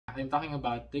I'm talking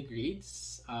about the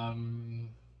grades.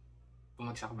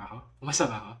 Bumagsak ba ako? Pumasa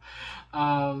ba ako?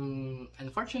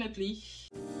 Unfortunately,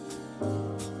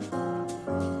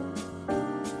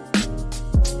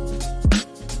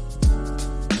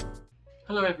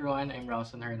 hello everyone, I'm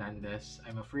Ralson Hernandez.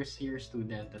 I'm a first-year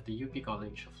student at the UP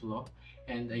College of Law,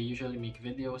 and I usually make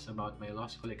videos about my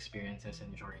law school experiences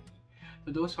and journey.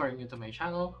 To those who are new to my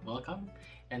channel, welcome,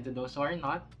 and to those who are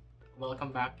not,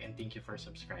 welcome back and thank you for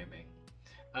subscribing.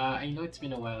 I know it's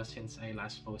been a while since I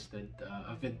last posted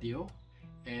a video,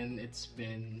 and it's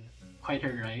been quite a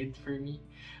ride for me.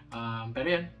 Pero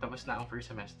yan, tapos na ang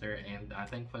first semester and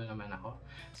thankful naman ako.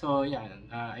 So yan,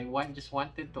 just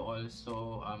wanted to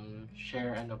also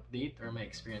share an update or my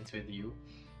experience with you.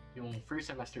 Yung first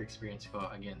semester experience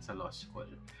ko again sa law school.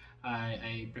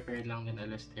 I prepared lang din a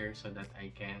list here so that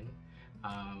I can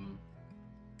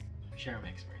share my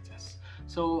experiences.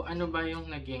 So ano ba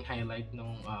yung naging highlight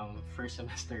nung first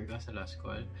semester ko sa law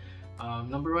school?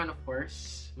 Number one, of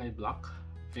course, my block.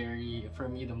 For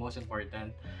me, the most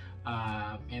important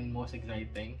and most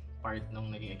exciting part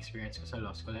ng naging experience ko sa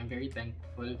law school. I'm very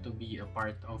thankful to be a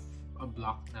part of a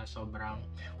block na sobrang,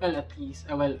 well, at least,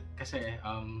 kasi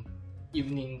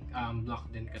evening block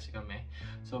din kasi kami.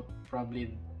 So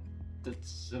probably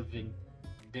that's a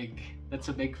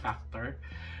big factor.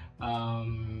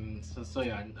 So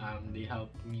yan, they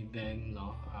helped me then,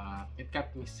 no, it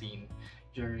kept me sane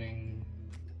during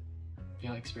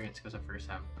yung experience ko sa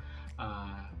first sem.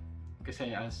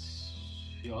 Kasi as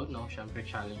you all know, syempre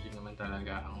challenging naman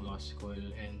talaga ang law school,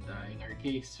 and in our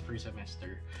case, first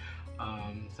semester.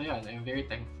 So yan, I'm very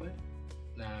thankful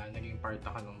na naging part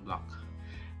ako ng block.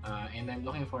 And I'm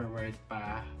looking forward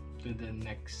pa to the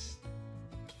next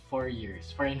 4.5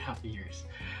 years.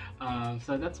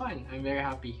 So that's fine. I'm very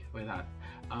happy with that.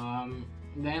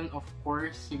 Then of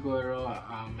course, siguro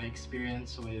my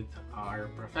experience with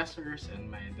our professors and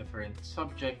my different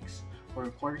subjects or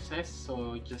courses.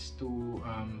 So just to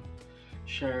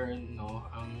share, no,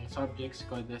 ang subjects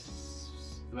ko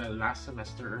last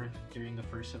semester during the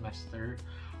first semester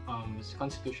was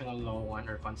Constitutional Law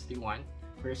 1 or Consti 1,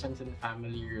 Persons and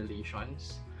Family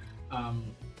Relations.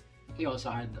 We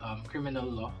also had Criminal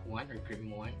Law 1 or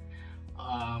Crim 1.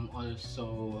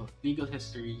 Also Legal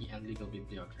History and Legal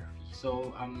Bibliography.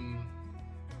 So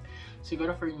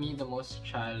siguro for me, the most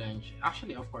challenge,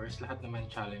 actually of course lahat naman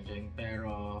challenging,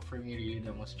 pero for me really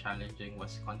the most challenging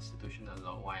was Constitutional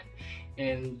Law 1.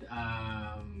 And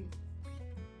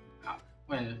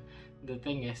well, the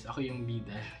thing is, ako yung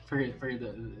bida for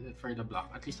the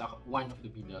block. At least ako, one of the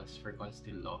bidas for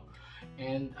Consti Law.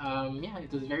 And yeah,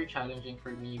 it was very challenging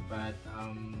for me, but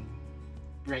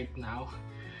right now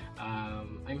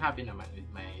I'm happy naman with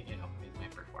my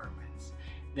performance.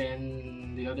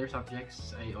 Then the other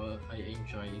subjects, I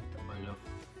enjoyed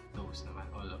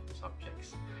all of the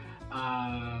subjects.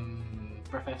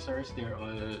 Professors, they're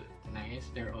all nice,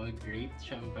 they're all great.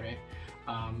 Syempre,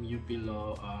 UP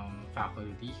Law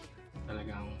faculty,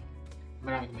 talagang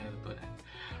maraming natutunan.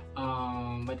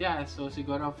 But yeah, so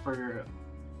siguro for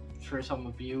some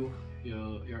of you,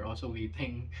 you're also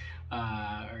waiting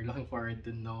or looking forward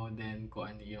to know then kung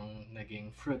ano yung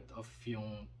naging fruit of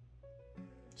yung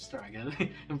struggle,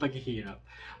 yung paghihirap.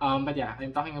 But yeah,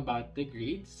 I'm talking about the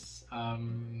grades.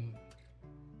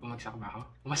 Bumagsak ba ako?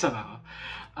 Pumasa ba ako?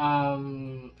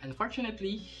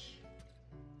 Unfortunately,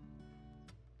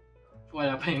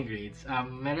 wala pa yung grades.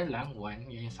 Meron lang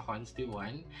 1, yun yung sa Consti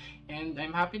 1. And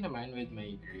I'm happy naman with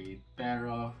my grade.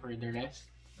 Pero for the rest,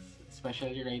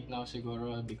 especially right now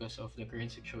siguro because of the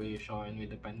current situation with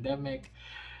the pandemic,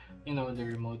 you know, the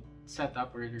remote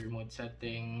setup or the remote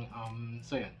setting,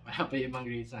 so yun, wala pa yung ibang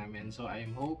grades namin. So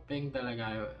I'm hoping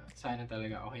talaga, sana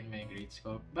talaga okay na yung grades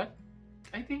ko. But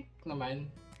I think naman,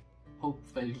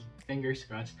 hopefully, fingers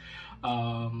crossed,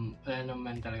 wala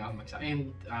naman talaga ako magsak.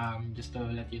 And just to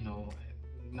let you know,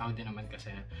 now din naman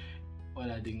kasi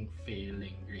wala ding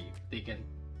failing grade. They can,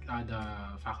 the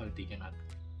faculty cannot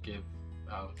give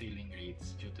failing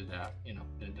grades due to the, you know,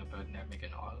 the pandemic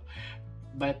and all.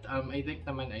 But I think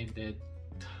naman I did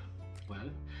well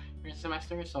first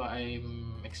semester, so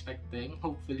I'm expecting,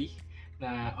 hopefully,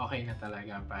 na okay na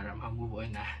talaga para ma-move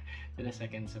on na to the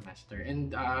second semester.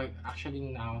 And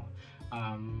actually now,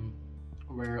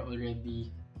 we're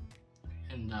already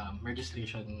in the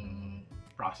registration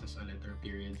process ulit or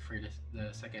period for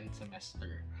the second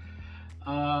semester.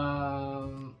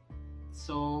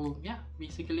 So yeah,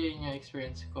 basically yun yung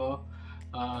experience ko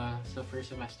sa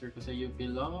first semester ko sa UP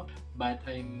Law, but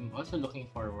I'm also looking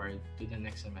forward to the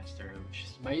next semester, which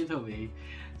is, by the way,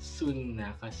 soon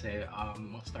na kasi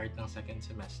ang start ng second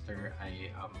semester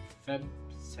ay Feb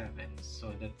 7.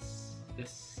 So that's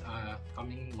this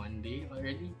coming Monday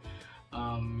already.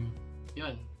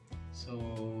 Yun. So,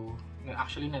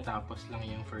 actually natapos lang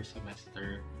yung first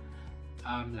semester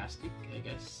last week, I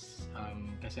guess.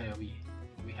 Kasi we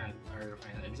had our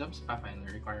final exams pa, final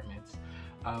requirements.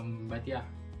 But yeah,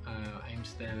 I'm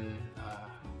still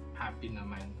happy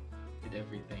naman with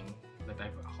everything that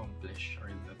I've accomplished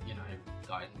or that I've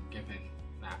done, given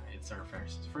na it's our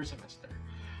first semester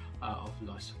of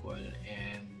law school,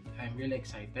 and I'm really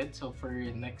excited. So for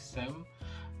next sem,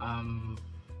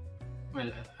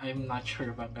 well, I'm not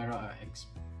sure pa, pero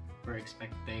we're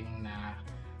expecting na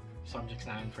subjects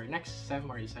namin for next sem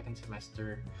or the second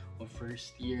semester of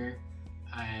first year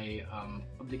ay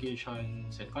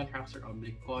obligations and contracts or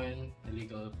oblicon, the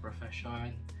legal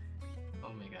profession,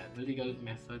 oh my god, the legal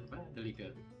method ba?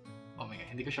 Oh my god,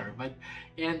 hindi ko sure, but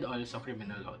and also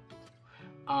criminal law too.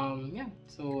 Yeah,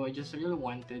 so I just really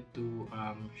wanted to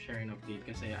share an update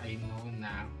kasi I know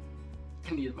na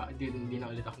hindi na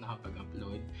ulit ako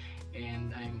nakapag-upload,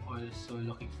 and I'm also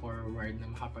looking forward na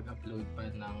makapag-upload pa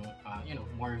ng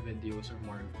more videos or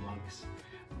more vlogs,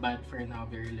 but for now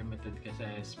very limited kasi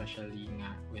especially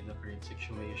nga with the current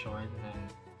situation and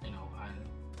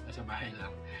nasa bahay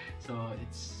lang, so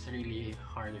it's really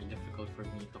hard or difficult for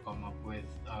me to come up with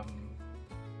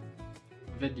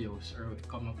videos or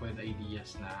come up with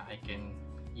ideas na I can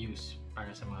use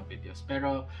para sa mga videos.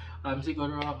 Pero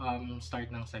siguro start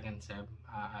ng second sem,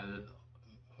 I'll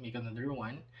make another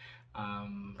one.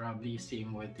 Probably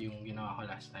same with yung ginawa ko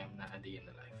last time na a day in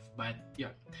the life. But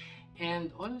yeah.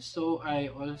 And also I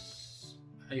also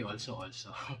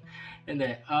and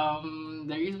then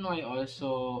the reason why I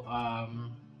also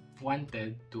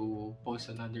wanted to post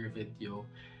another video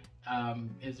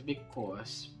is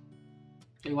because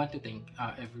I want to thank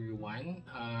everyone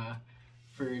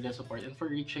for the support and for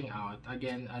reaching out.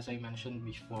 Again, as I mentioned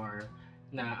before,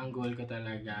 na ang goal ko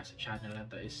talaga sa channel na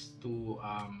to is to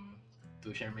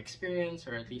share my experience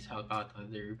or at least help out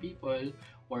other people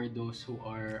or those who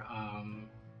are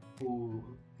who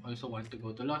also want to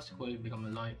go to law school, become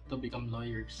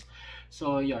lawyers.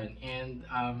 So yun, and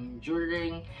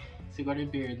during siguro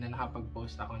yung period na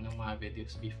nakapag-post ako ng mga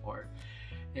videos before,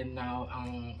 and now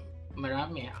ang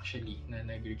marami actually na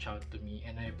nag-reach out to me,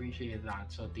 and I appreciate that.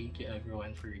 So thank you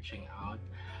everyone for reaching out,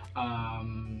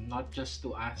 not just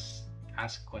to ask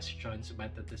questions,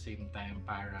 but at the same time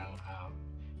parang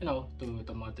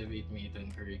to motivate me, to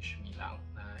encourage me lang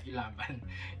na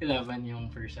ilaban yung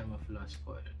first sem of law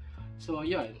school. So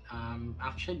yun,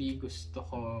 actually gusto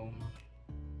kong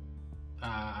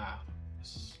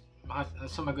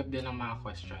sumagot din ng mga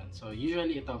questions. So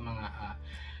usually ito mga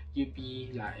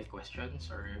UPLAE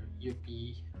questions or UP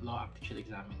Law Aptitude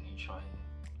Examination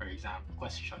or exam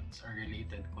questions or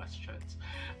related questions.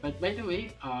 But by the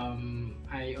way,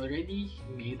 I already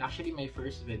made actually my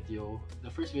first video.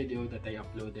 The first video that I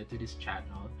uploaded to this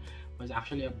channel was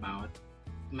actually about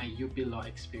my UP Law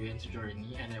experience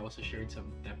journey, and I also shared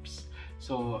some tips.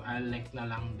 So I'll link na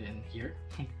lang din here.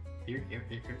 here.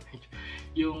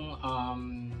 Yung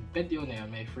video na yun,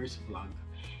 my first vlog.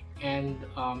 And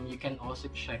you can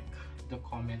also check the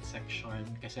comment section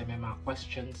kasi may mga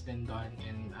questions din doon,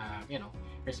 and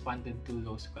responded to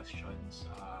those questions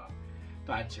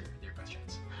to answer their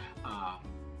questions.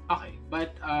 Okay,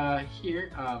 but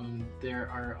here there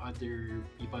are other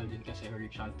people din kasi who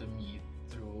reach out to me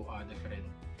through different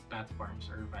platforms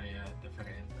or via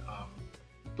different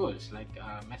tools like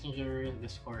Messenger,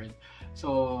 Discord.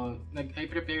 So I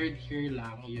prepared here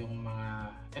lang yung mga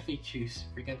FAQs,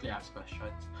 frequently asked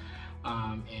questions,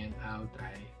 and I'll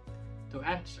try to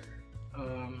answer.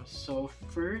 So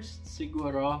first,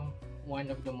 siguro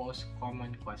one of the most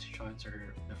common questions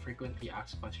or the frequently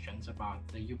asked questions about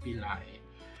the UPLAE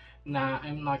na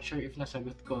I'm not sure if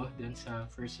nasagot ko din sa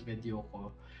first video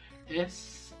ko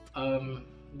is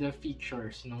the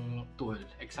features ng tool,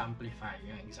 Exemplify,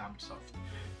 yung ExamSoft,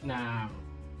 na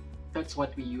that's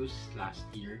what we used last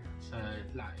year sa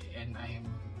LAE, and I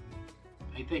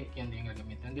think yan din yung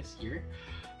gagamitin this year.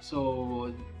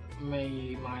 So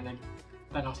may mga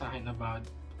nagtanong sa akin about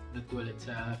the tool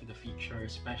itself, the feature,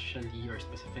 especially or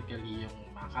specifically yung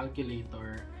mga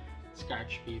calculator,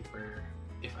 scratch paper,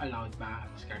 if allowed ba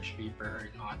scratch paper or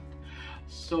not.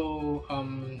 So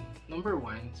number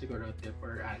one, siguro tip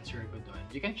or answer ko doon,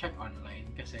 you can check online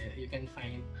kasi you can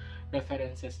find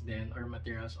references din or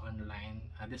materials online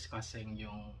discussing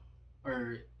yung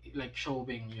or like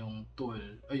showing yung tool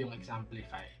o yung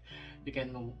Exemplify. You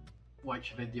can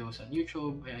watch videos on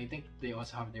YouTube. I think they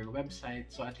also have their website,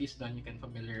 so at least then you can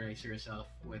familiarize yourself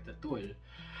with the tool.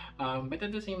 But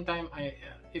at the same time,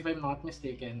 if I'm not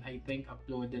mistaken, I think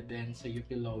uploaded din sa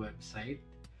UPLAE website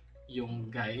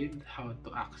yung guide how to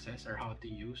access or how to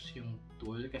use yung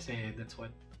tool, kasi that's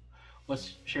what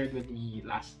was shared with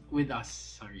us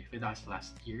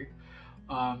last year.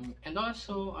 And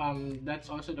also, that's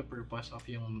also the purpose of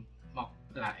yung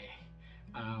UPLAE,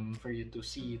 for you to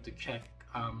see, to check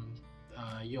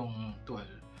yung tool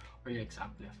or yung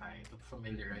exemplify, to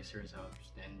familiarize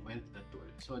yourselves then with the tool.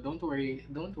 So don't worry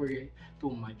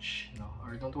too much, no,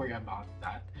 or don't worry about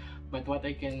that. But what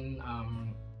I can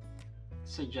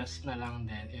suggest na lang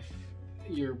din, if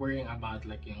you're worrying about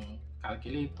like yung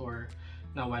calculator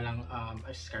na walang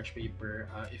a scratch paper,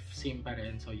 if same pa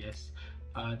rin, so yes,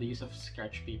 the use of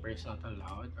scratch paper is not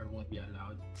allowed or won't be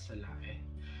allowed sa LAE,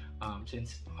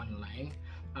 since online.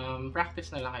 Practice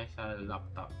na lang kayo sa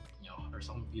laptop nyo or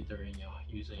sa computer nyo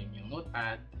using yung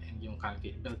notepad and yung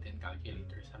built-in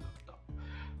calculator sa laptop.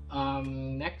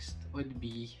 Next would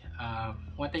be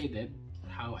what I did,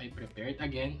 how I prepared.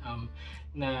 Again,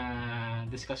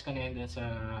 na-discuss ko na yun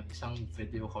sa isang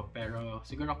video ko, pero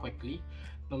siguro quickly.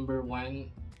 Number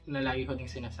one, na lagi ko din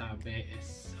sinasabi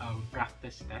is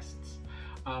practice tests.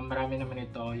 Marami naman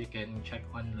ito, you can check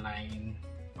online,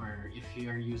 or if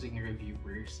you are using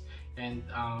reviewers. And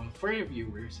for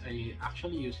reviewers, I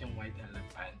actually use yung White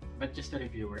Elephant, but just a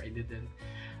reviewer. I didn't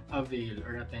avail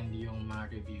or attend yung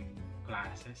mga review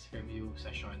classes, review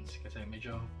sessions, kasi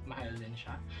medyo mahal din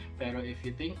siya. Pero if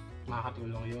you think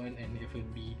makakatulong yun and if it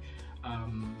would be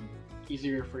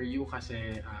easier for you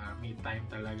kasi may time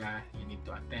talaga, you need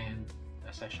to attend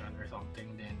a session or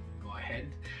something, then go ahead.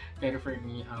 Pero for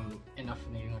me, enough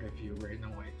na yung reviewer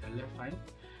ng White Elephant.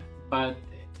 But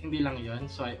hindi lang yun,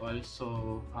 so I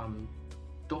also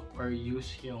took or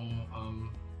use yung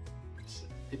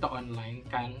ito online,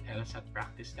 Can LSAT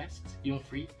practice tests, yung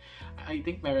free. I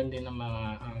think meron din ng mga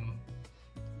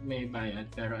may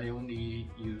bayad, pero I only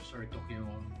use or took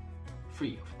yung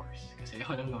free, of course, kasi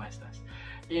ako nang gumastos.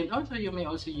 And also, you may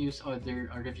also use other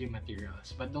review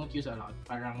materials, but don't use a lot.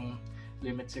 Parang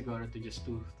limit siguro to just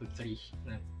 2 to 3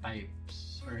 na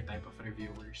types or type of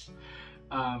reviewers.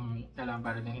 Alam,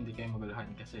 para din hindi kayo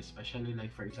maguluhan, kasi especially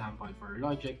like for example for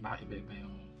logic, baka iba-iba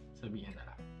yung sabihin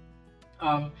nila.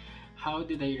 How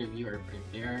did I review or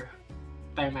prepare?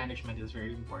 Time management is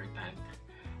very important.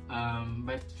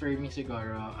 But for me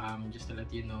siguro, just to let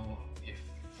you know, if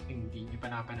hindi niyo pa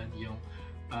napanood yung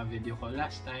video ko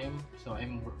last time, so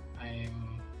I'm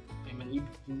an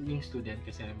evening student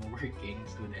kasi I'm a working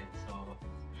student, so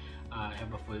I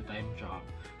have a full-time job.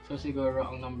 So siguro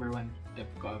ang number one tip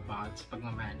ko about sa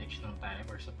pag-manage ng time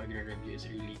or sa pagre-review is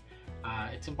really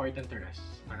it's important to rest.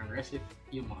 Parang rest if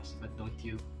you must, but don't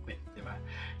you quit, diba?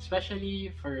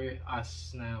 Especially for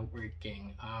us na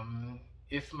working.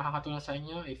 If makakatulong sa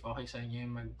inyo, if okay sa inyo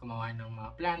yung gumawa ng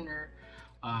mga planner,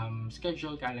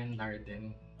 schedule, calendar,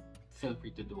 then feel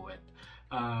free to do it.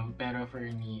 Pero for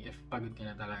me, if pagod ka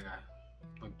na talaga,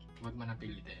 wag mo na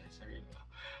pilitin sa sarili mo.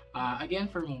 Again,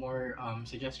 for more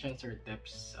suggestions or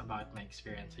tips about my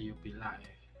experience sa UPLAE,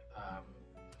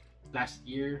 last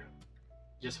year,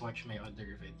 just watch my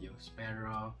other videos.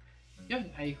 Pero, yun,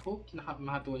 I hope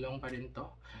makatulong pa rin to.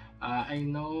 I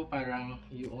know parang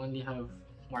you only have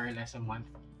more or less a month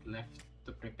left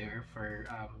to prepare for,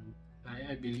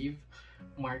 I believe,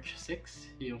 March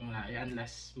 6, yung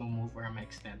unless ma-move or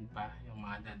ma-extend pa yung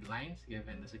mga deadlines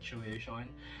given the situation.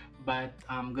 But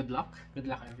good luck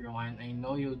everyone. I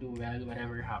know you'll do well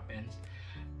whatever happens.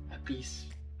 Please,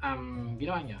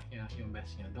 ginawa nyo yung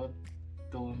best nyo.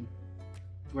 Don't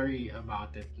worry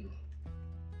about it.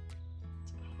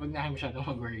 Wag na kayo masyadong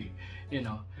mag-worry,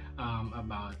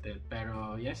 about it.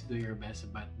 Pero yes, do your best,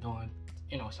 but don't,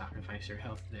 sacrifice your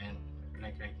health then.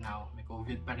 Like right now, may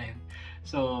COVID pa rin.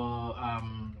 So,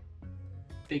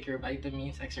 take your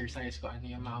vitamins, exercise ko ano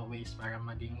yung mga ways para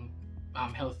maging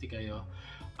healthy kayo.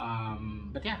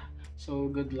 But yeah, so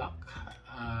good luck.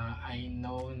 I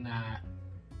know na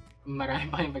marami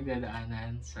pa kayong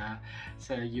pagdadaanan sa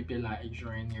UPLAE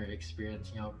during your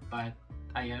experience nyo, but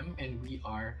I am and we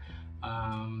are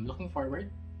looking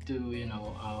forward to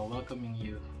welcoming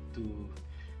you to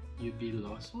UP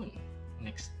Law soon,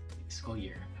 next school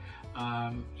year.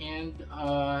 And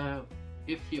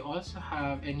if you also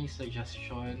have any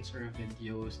suggestions or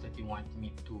videos that you want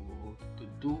me to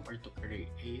do or to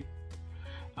create,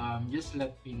 just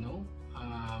let me know,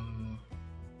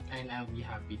 and I'll be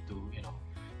happy to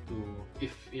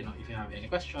if you have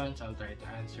any questions, I'll try to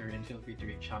answer, and feel free to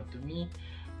reach out to me.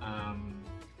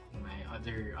 My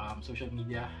other social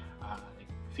media, like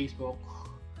Facebook,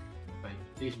 Spotify,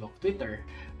 Facebook, Twitter.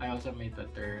 I also made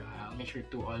Twitter. I'll make sure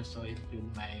to also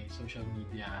include my social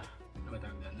media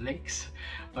links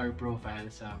or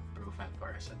profiles sa profile ko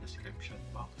or sa description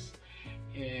box.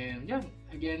 And yeah,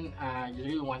 again, I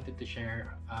really wanted to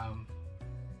share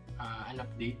an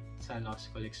update sa law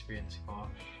school experience ko.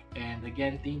 And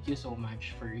again, thank you so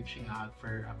much for reaching out,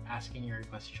 for asking your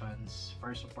questions,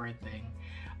 for supporting.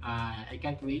 I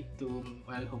can't wait to,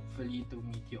 well, hopefully to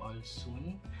meet you all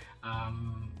soon.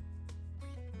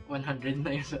 100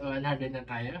 na 100 na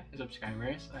tayo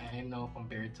subscribers. I know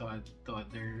compared to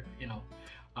other,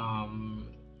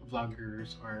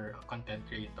 vloggers or content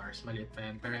creators, maliit pa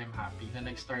yan, pero I'm happy na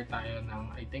nag-start tayo ng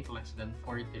I think less than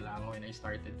 40 lang when I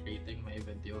started creating my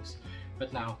videos,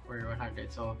 but now we're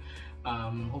 100. So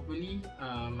hopefully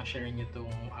ma-share nyo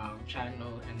itong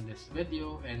channel and this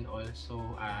video, and also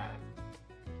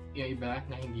yung iba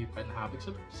na hindi pa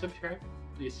nakapag-subscribe,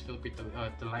 please feel free to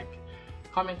like,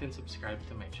 comment, and subscribe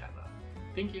to my channel.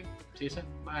 Thank you. See you soon.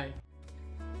 Bye.